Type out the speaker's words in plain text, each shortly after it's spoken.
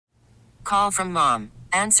Call from mom.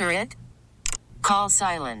 Answer it. Call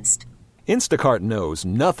silenced. Instacart knows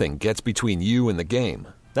nothing gets between you and the game.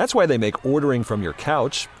 That's why they make ordering from your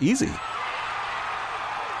couch easy.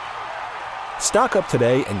 Stock up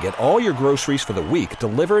today and get all your groceries for the week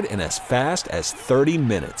delivered in as fast as 30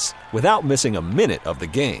 minutes without missing a minute of the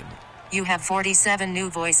game. You have 47 new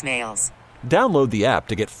voicemails. Download the app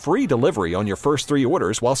to get free delivery on your first 3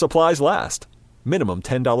 orders while supplies last. Minimum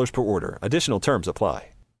 $10 per order. Additional terms apply.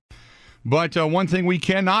 But one thing we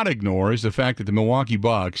cannot ignore is the fact that the Milwaukee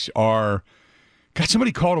Bucks are... God,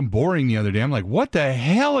 somebody called them boring the other day. I'm like, what the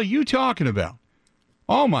hell are you talking about?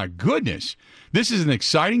 Oh, my goodness. This is an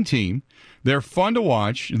exciting team. They're fun to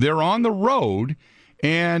watch. They're on the road.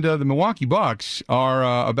 And the Milwaukee Bucks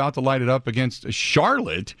are about to light it up against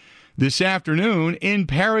Charlotte this afternoon in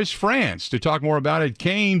Paris, France. To talk more about it,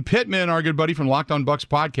 Kane Pittman, our good buddy from Locked On Bucks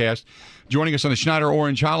podcast, joining us on the Schneider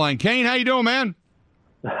Orange Hotline. Kane, how you doing, man?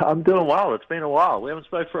 I'm doing well. It's been a while. We haven't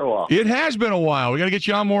spoken for a while. It has been a while. We got to get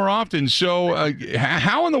you on more often. So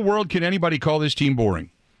how in the world can anybody call this team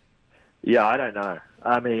boring? Yeah, I don't know.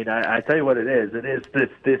 I mean, I tell you what it is. It is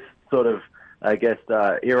this sort of, I guess,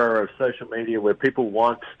 era of social media where people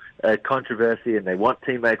want controversy and they want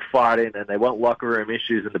teammates fighting and they want locker room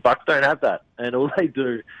issues, and the Bucks don't have that. And all they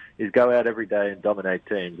do is go out every day and dominate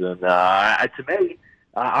teams. And to me,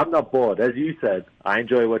 I'm not bored. As you said, I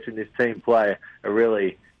enjoy watching this team play a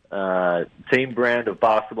really team brand of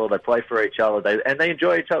basketball. They play for each other, and they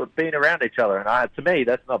enjoy each other, being around each other. And to me,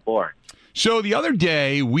 that's not boring. So the other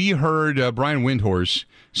day, we heard Brian Windhorst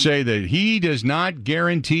say that he does not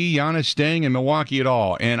guarantee Giannis staying in Milwaukee at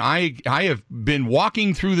all. And I have been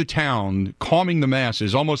walking through the town, calming the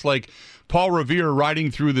masses, almost like Paul Revere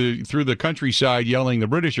riding through the countryside yelling, "The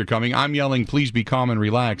British are coming." I'm yelling, "Please be calm and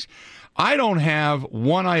relax." I don't have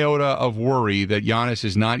one iota of worry that Giannis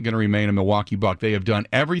is not going to remain a Milwaukee Buck. They have done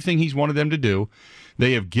everything he's wanted them to do.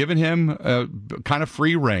 They have given him kind of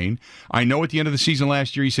free reign. I know at the end of the season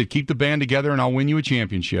last year he said, keep the band together and I'll win you a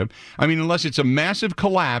championship. I mean, unless it's a massive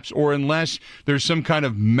collapse or unless there's some kind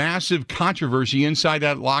of massive controversy inside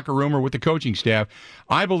that locker room or with the coaching staff,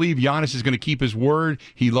 I believe Giannis is going to keep his word.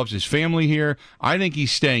 He loves his family here. I think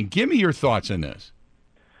he's staying. Give me your thoughts on this.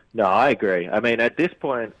 No, I agree. I mean, at this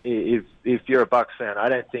point, if you're a Bucks fan, I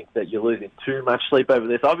don't think that you're losing too much sleep over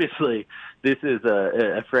this. Obviously, this is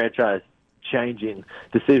a franchise-changing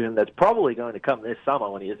decision that's probably going to come this summer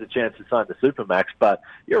when he has a chance to sign the Supermax. But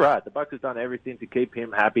you're right. The Bucks have done everything to keep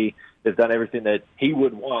him happy. They've done everything that he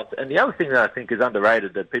would want. And the other thing that I think is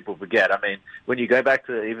underrated that people forget, I mean, when you go back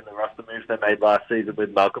to even the roster moves they made last season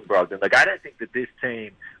with Malcolm Brogdon, like, I don't think that this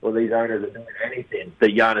team or these owners are doing anything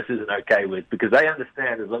that Giannis isn't okay with, because they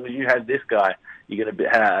understand as long as you have this guy, you're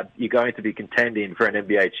going to be contending for an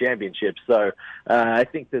NBA championship. So I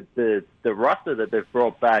think that the roster that they've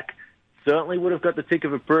brought back certainly would have got the tick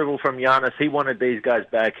of approval from Giannis. He wanted these guys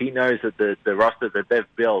back. He knows that the roster that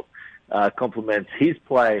they've built complements his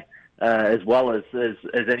play as well as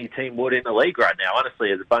any team would in the league right now. Honestly,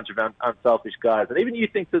 there's a bunch of unselfish guys. And even you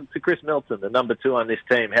think to Chris Milton, the number 2 on this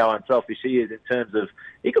team, how unselfish he is in terms of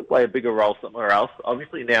he could play a bigger role somewhere else.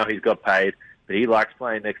 Obviously now he's got paid, but he likes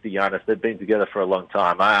playing next to Giannis. They've been together for a long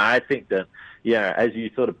time. I think that, as you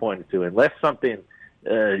sort of pointed to, unless something,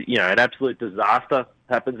 an absolute disaster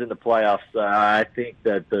happens in the playoffs, I think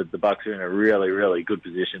that the Bucks are in a really, really good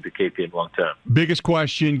position to keep him long term. Biggest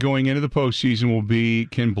question going into the postseason will be,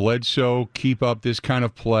 can Bledsoe keep up this kind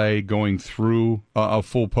of play going through a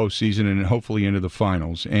full postseason and hopefully into the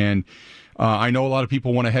finals? And I know a lot of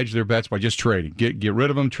people want to hedge their bets by just trading. Get rid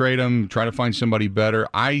of them, trade them, try to find somebody better.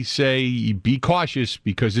 I say be cautious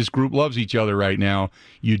because this group loves each other right now.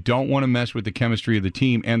 You don't want to mess with the chemistry of the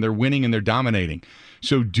team, and they're winning and they're dominating.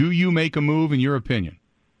 So do you make a move in your opinion?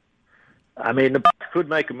 I mean, the Bucks could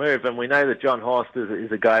make a move, and we know that John Horst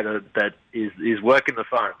is a guy that is working the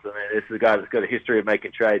phones. I mean, this is a guy that's got a history of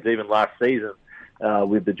making trades, even last season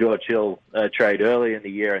with the George Hill trade early in the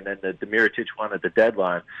year, and then the Mirotic one at the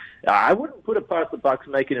deadline. I wouldn't put it past the Bucks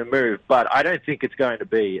making a move, but I don't think it's going to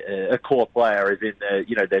be a core player, as in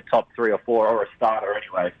their top 3 or 4, or a starter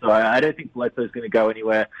anyway. So I don't think Bledsoe's going to go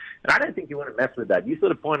anywhere, and I don't think you want to mess with that. You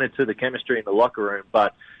sort of pointed to the chemistry in the locker room,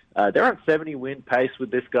 but they're on 70-win pace with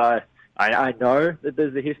this guy. I know that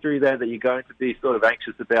there's a history there that you're going to be sort of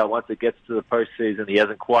anxious about once it gets to the postseason. He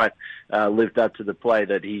hasn't quite lived up to the play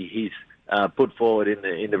that he's put forward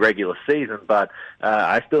in the regular season, but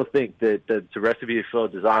I still think that it's a recipe for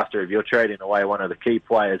disaster if you're trading away one of the key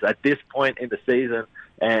players at this point in the season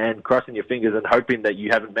and crossing your fingers and hoping that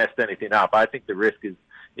you haven't messed anything up. I think the risk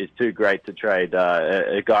is too great to trade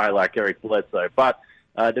a guy like Eric Bledsoe. But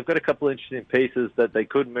They've got a couple of interesting pieces that they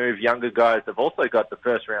could move. Younger guys. They've also got the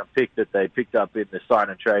first-round pick that they picked up in the sign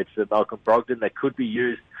and trade for Malcolm Brogdon that could be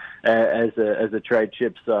used as a trade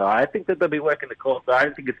chip. So I think that they'll be working the course. I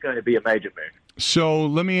don't think it's going to be a major move. So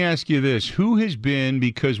let me ask you this. Who has been,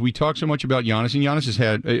 because we talk so much about Giannis, and Giannis has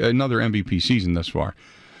had another MVP season thus far,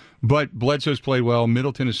 but Bledsoe's played well.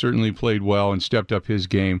 Middleton has certainly played well and stepped up his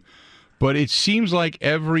game. But it seems like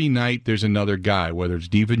every night there's another guy, whether it's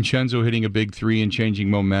DiVincenzo hitting a big three and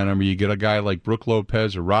changing momentum, or you get a guy like Brook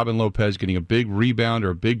Lopez or Robin Lopez getting a big rebound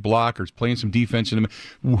or a big block or playing some defense in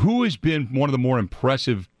him. Who has been one of the more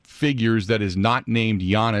impressive figures that is not named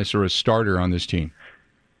Giannis or a starter on this team?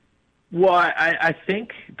 Well, I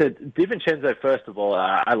think that DiVincenzo, first of all,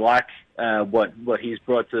 I like what he's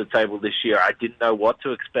brought to the table this year. I didn't know what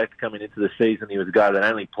to expect coming into the season. He was a guy that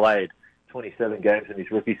only played 27 games in his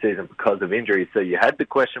rookie season because of injuries. So you had the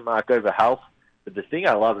question mark over health. But the thing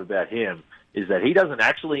I love about him is that he doesn't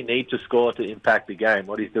actually need to score to impact the game.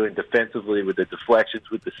 What he's doing defensively with the deflections,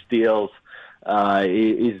 with the steals,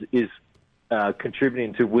 is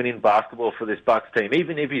contributing to winning basketball for this Bucks team,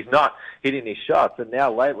 even if he's not hitting his shots. And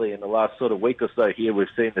now lately, in the last sort of week or so here, we've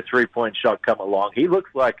seen the three-point shot come along. He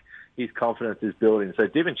looks like his confidence is building. So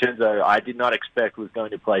DiVincenzo, I did not expect was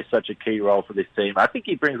going to play such a key role for this team. I think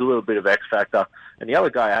he brings a little bit of X factor. And the other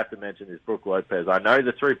guy I have to mention is Brook Lopez. I know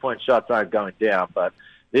the three-point shots aren't going down, but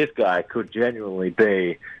this guy could genuinely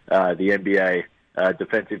be the NBA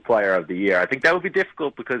Defensive Player of the Year. I think that would be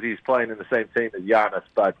difficult because he's playing in the same team as Giannis,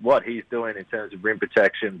 but what he's doing in terms of rim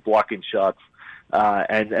protection, blocking shots,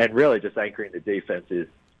 and really just anchoring the defense is,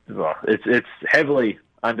 it's heavily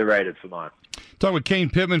underrated for mine. Talking with Kane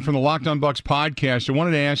Pittman from the Locked On Bucks podcast. I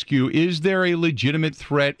wanted to ask you, is there a legitimate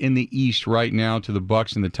threat in the East right now to the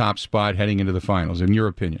Bucks in the top spot heading into the finals, in your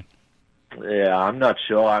opinion? Yeah, I'm not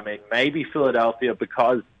sure. I mean, maybe Philadelphia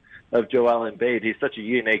because of Joel Embiid. He's such a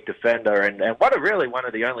unique defender, and one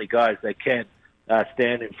of the only guys that can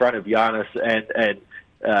stand in front of Giannis and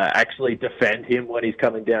actually defend him when he's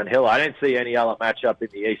coming downhill. I don't see any other matchup in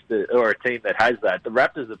the East or a team that has that. The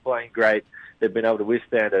Raptors are playing great. They've been able to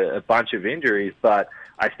withstand a bunch of injuries, but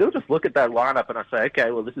I still just look at that lineup and I say,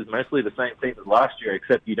 okay, well, this is mostly the same team as last year,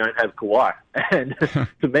 except you don't have Kawhi. And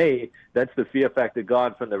to me, that's the fear factor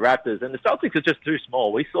gone from the Raptors. And the Celtics are just too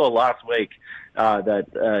small. We saw last week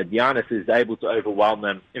that Giannis is able to overwhelm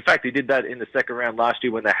them. In fact, he did that in the second round last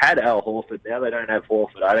year when they had Al Horford. Now they don't have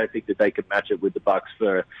Horford. I don't think that they can match it with the Bucks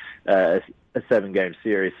for a 7-game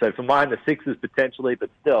series. So for mine, the Sixers potentially,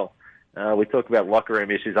 but still, we talk about locker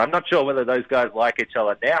room issues. I'm not sure whether those guys like each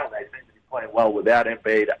other now. They seem to be playing well without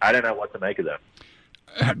Embiid. I don't know what to make of them.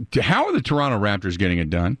 How are the Toronto Raptors getting it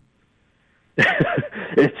done?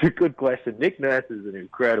 It's a good question. Nick Nurse is an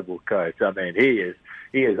incredible coach. I mean,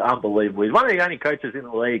 he is unbelievable. He's one of the only coaches in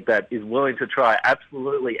the league that is willing to try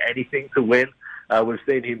absolutely anything to win. We've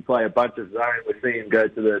seen him play a bunch of zone. We've seen him go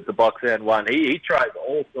to the box and one. He tries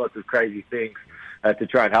all sorts of crazy things to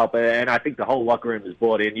try and help. And I think the whole locker room is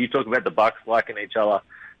bought in. You talk about the Bucks liking each other.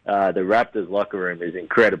 The Raptors locker room is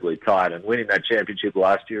incredibly tight, and winning that championship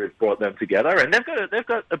last year has brought them together. And they've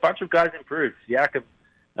got a bunch of guys improved. Siakam,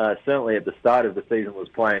 certainly at the start of the season, was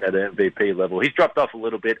playing at an MVP level. He's dropped off a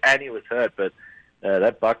little bit, and he was hurt, but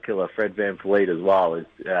that Buck killer, Fred VanVleet, as well, is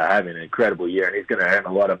having an incredible year, and he's going to earn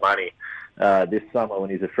a lot of money this summer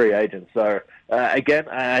when he's a free agent. So, again,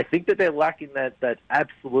 I think that they're lacking that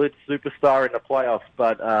absolute superstar in the playoffs,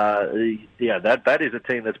 but that is a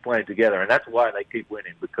team that's playing together, and that's why they keep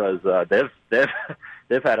winning, because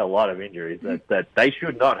they've had a lot of injuries that they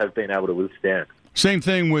should not have been able to withstand. Same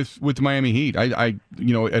thing with the Miami Heat. I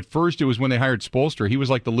at first it was when they hired Spoelstra. He was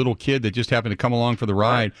like the little kid that just happened to come along for the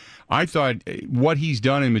ride. I thought what he's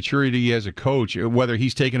done in maturity as a coach, whether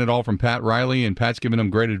he's taken it all from Pat Riley and Pat's given him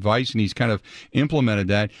great advice and he's kind of implemented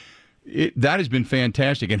that, that has been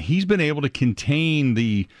fantastic. And he's been able to contain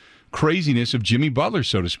the craziness of Jimmy Butler,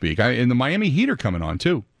 so to speak. And the Miami Heat are coming on,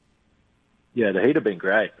 too. Yeah, the Heat have been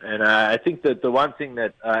great. And I think that the one thing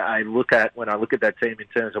that I look at when I look at that team in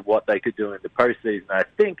terms of what they could do in the postseason, I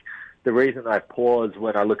think the reason I pause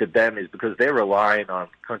when I look at them is because they're relying on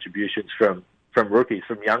contributions from rookies,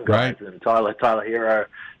 from young guys, right. And Tyler Hero,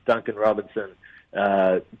 Duncan Robinson,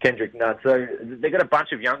 Kendrick Nunn. So they've got a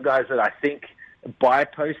bunch of young guys that I think by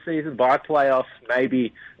postseason, by playoffs,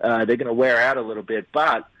 maybe they're going to wear out a little bit.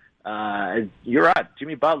 But you're right,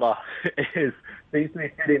 Jimmy Butler seems to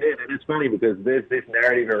be fitting in, and it's funny because there's this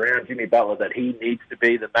narrative around Jimmy Butler that he needs to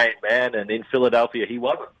be the main man, and in Philadelphia he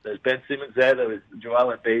wasn't. There's Ben Simmons there was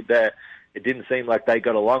Joel Embiid there, it didn't seem like they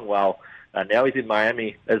got along well. Now he's in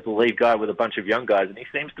Miami as the lead guy with a bunch of young guys, and he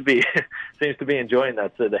seems to be enjoying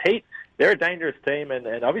that. So the Heat, they're a dangerous team,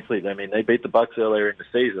 and obviously, I mean, they beat the Bucks earlier in the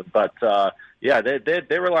season, but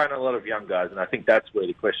they're relying on a lot of young guys, and I think that's where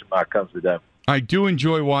the question mark comes with them. I do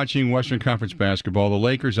enjoy watching Western Conference basketball. The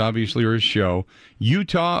Lakers obviously are a show.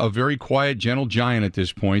 Utah, a very quiet, gentle giant at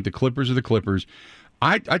this point. The Clippers are the Clippers.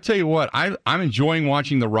 I tell you what, I'm enjoying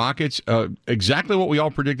watching the Rockets. Exactly what we all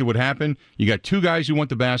predicted would happen. You got two guys who want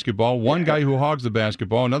the basketball, one guy who hogs the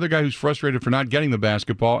basketball, another guy who's frustrated for not getting the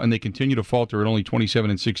basketball, and they continue to falter at only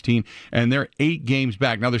 27-16, and they're 8 games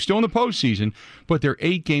back. Now, they're still in the postseason, but they're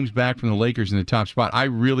 8 games back from the Lakers in the top spot.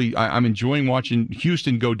 I'm enjoying watching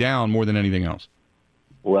Houston go down more than anything else.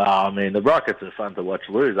 Well, I mean, the Rockets are fun to watch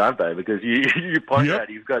lose, aren't they? Because you point out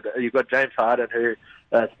you've got James Harden, who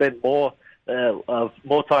spent more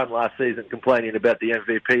time last season complaining about the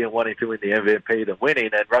MVP and wanting to win the MVP than winning.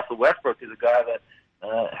 And Russell Westbrook is a guy that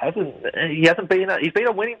he's been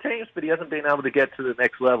on winning teams, but he hasn't been able to get to the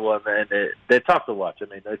next level. And they're tough to watch. I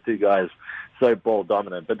mean, those two guys so ball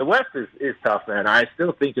dominant. But the West is tough, man. I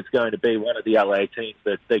still think it's going to be one of the LA teams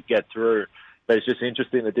that get through. But it's just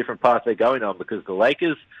interesting the different paths they're going on, because the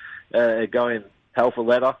Lakers are going hell for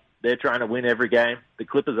leather. They're trying to win every game. The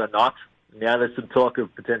Clippers are not. Now there's some talk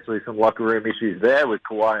of potentially some locker room issues there with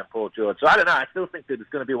Kawhi and Paul George. So I don't know. I still think that it's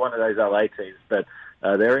going to be one of those LA teams, but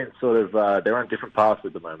they're on different paths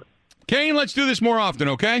at the moment. Kane, let's do this more often,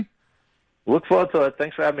 okay? Look forward to it.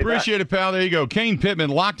 Thanks for having me. Appreciate it, pal. There you go. Kane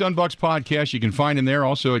Pittman, Locked on Bucks podcast. You can find him there.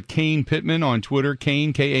 Also at Kane Pittman on Twitter.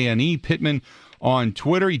 Kane, Kane, Pittman on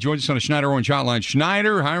Twitter. He joins us on the Schneider Orange Hotline.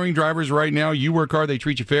 Schneider, hiring drivers right now. You work hard, they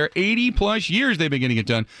treat you fair. 80-plus years they've been getting it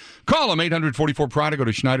done. Call them, 844-PRIDE. Go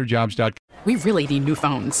to SchneiderJobs.com. We really need new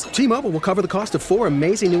phones. T-Mobile will cover the cost of 4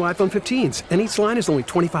 amazing new iPhone 15s, and each line is only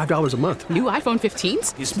 $25 a month. New iPhone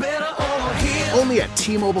 15s? It's better over here. Only at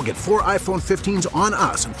T-Mobile, get 4 iPhone 15s on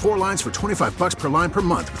us and 4 lines for $25 per line per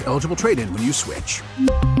month with eligible trade-in when you switch.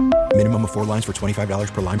 Minimum of 4 lines for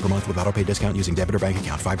 $25 per line per month with autopay discount using debit or bank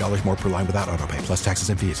account. $5 more per line without autopay, plus taxes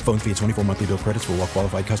and fees. Phone fee at 24 monthly bill credits for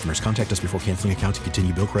well-qualified customers. Contact us before canceling account to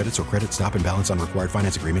continue bill credits or credit stop and balance on required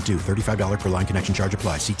finance agreement due. $35 per line connection charge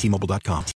applies. See T-Mobile.com.